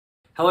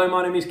Hello,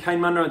 my name is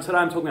Kane Munro and today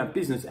I'm talking about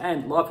business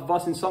and life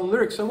advice in song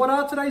lyrics. So what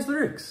are today's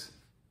lyrics?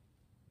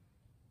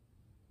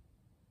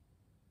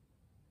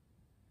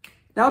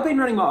 Now, I've been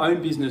running my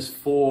own business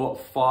for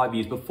 5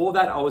 years. Before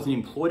that, I was an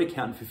employed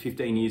accountant for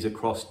 15 years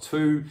across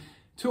two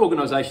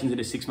organisations in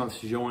a 6-month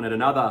sojourn at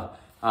another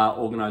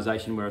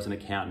organisation where I was an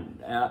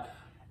accountant.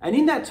 And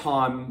in that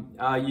time,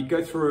 you'd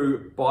go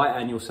through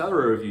biannual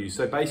salary reviews.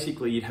 So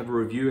basically, you'd have a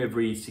review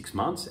every 6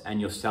 months and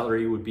your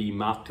salary would be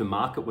marked to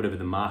market, whatever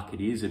the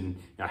market is,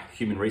 and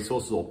human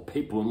resources or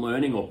people and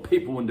learning or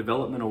people and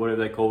development or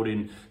whatever they're called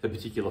in the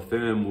particular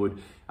firm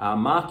would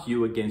mark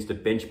you against a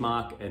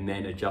benchmark and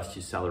then adjust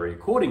your salary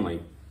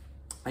accordingly.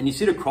 And you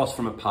sit across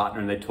from a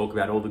partner and they talk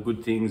about all the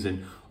good things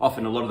and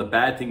often a lot of the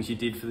bad things you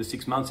did for the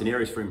 6 months and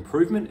areas for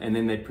improvement, and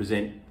then they'd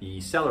present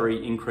the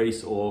salary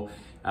increase or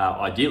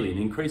ideally an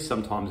increase.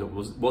 Sometimes it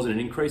wasn't an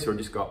increase or it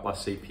just got up by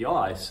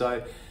CPI.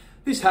 So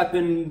this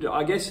happened,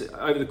 I guess,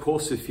 over the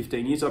course of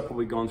 15 years. I've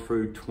probably gone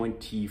through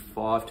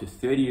 25 to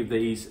 30 of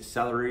these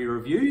salary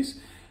reviews.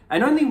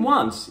 And only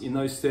once in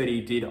those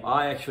 30 did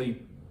I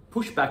actually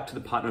push back to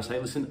the partner and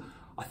say, listen,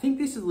 I think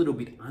this is a little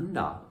bit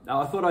under.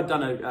 I thought I'd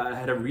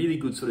had a really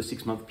good sort of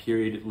 6-month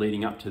period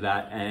leading up to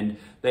that, and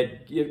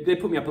they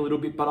put me up a little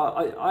bit. But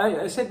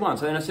I said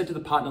once, and I said to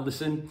the partner,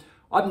 listen,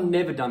 I've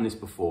never done this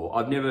before.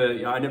 I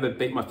never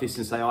beat my fist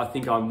and say, I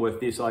think I'm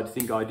worth this, I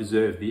think I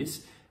deserve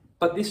this.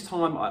 But this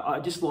time, I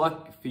just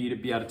like for you to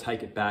be able to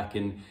take it back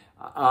and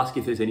ask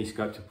if there's any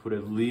scope to put a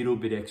little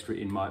bit extra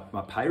in my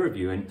pay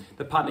review. And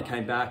the partner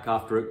came back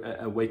after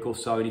a week or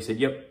so and he said,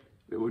 yep,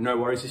 no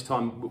worries, this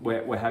time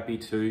we're happy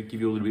to give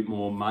you a little bit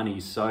more money.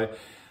 So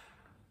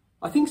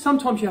I think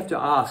sometimes you have to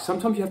ask,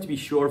 sometimes you have to be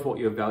sure of what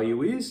your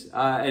value is.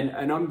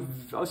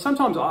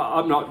 Sometimes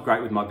I'm not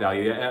great with my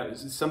value.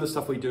 Some of the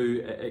stuff we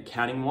do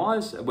accounting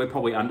wise, we're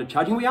probably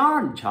undercharging. We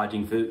are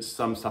undercharging for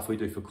some stuff we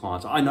do for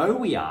clients. I know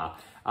we are.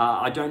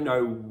 I don't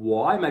know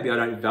why. Maybe I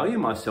don't value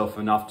myself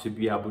enough to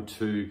be able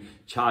to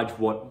charge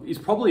what is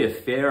probably a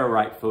fairer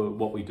rate for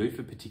what we do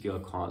for particular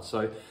clients.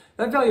 So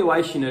that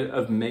valuation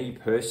of me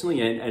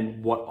personally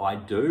and what I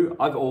do,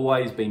 I've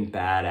always been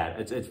bad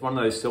at. It's one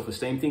of those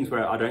self-esteem things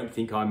where I don't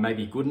think I'm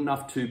maybe good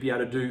enough to be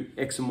able to do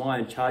X and Y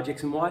and charge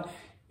X and Y,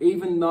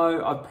 even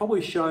though I've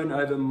probably shown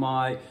over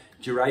my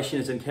duration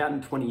as an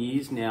accountant, 20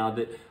 years now,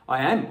 that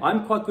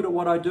I'm quite good at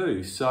what I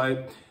do.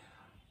 So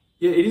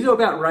yeah, it is all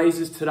about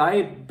raises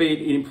today, be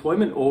it in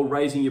employment or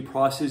raising your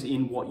prices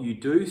in what you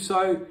do.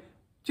 So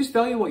just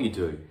value what you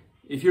do.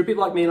 If you're a bit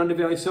like me and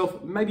undervalue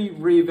yourself, maybe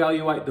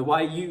reevaluate the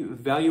way you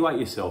evaluate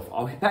yourself.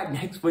 I'll be back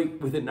next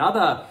week with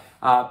another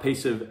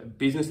piece of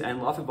business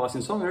and life advice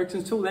and song lyrics.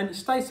 Until then,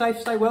 stay safe,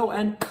 stay well,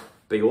 and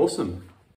be awesome.